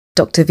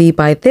Dr. V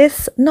by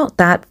this, not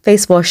that,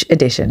 face wash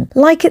edition.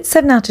 Like it,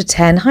 7 out of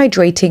 10,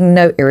 hydrating,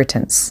 no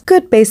irritants.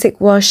 Good basic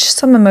wash,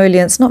 some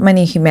emollients, not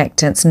many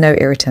humectants, no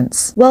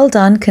irritants. Well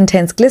done,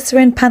 contains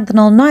glycerin,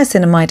 panthenol,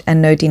 niacinamide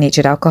and no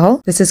denatured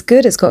alcohol. This is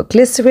good, it's got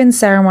glycerin,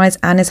 ceramides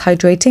and is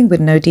hydrating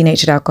with no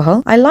denatured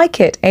alcohol. I like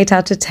it, 8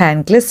 out of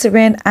 10,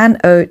 glycerin and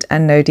oat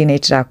and no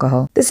denatured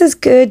alcohol. This is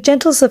good,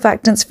 gentle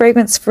surfactants,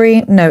 fragrance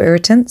free, no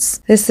irritants.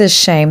 This is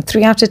shame,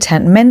 3 out of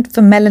 10, meant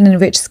for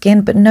melanin rich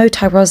skin but no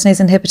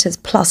tyrosinase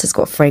inhibitors plus it's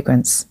got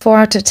fragrance. 4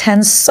 out of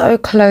 10, so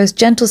close,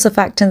 gentle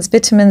surfactants,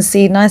 vitamin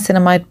C,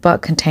 niacinamide,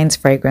 but contains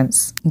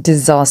fragrance.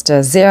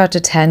 Disaster, 0 out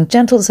of 10,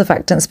 gentle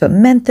surfactants, but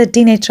mentha,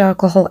 denatured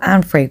alcohol,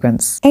 and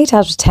fragrance. 8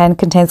 out of 10,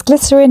 contains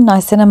glycerin,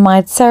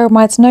 niacinamide,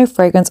 ceramides, no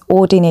fragrance,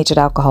 or denatured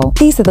alcohol.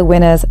 These are the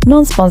winners,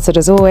 non-sponsored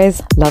as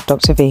always. Love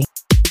Dr. V.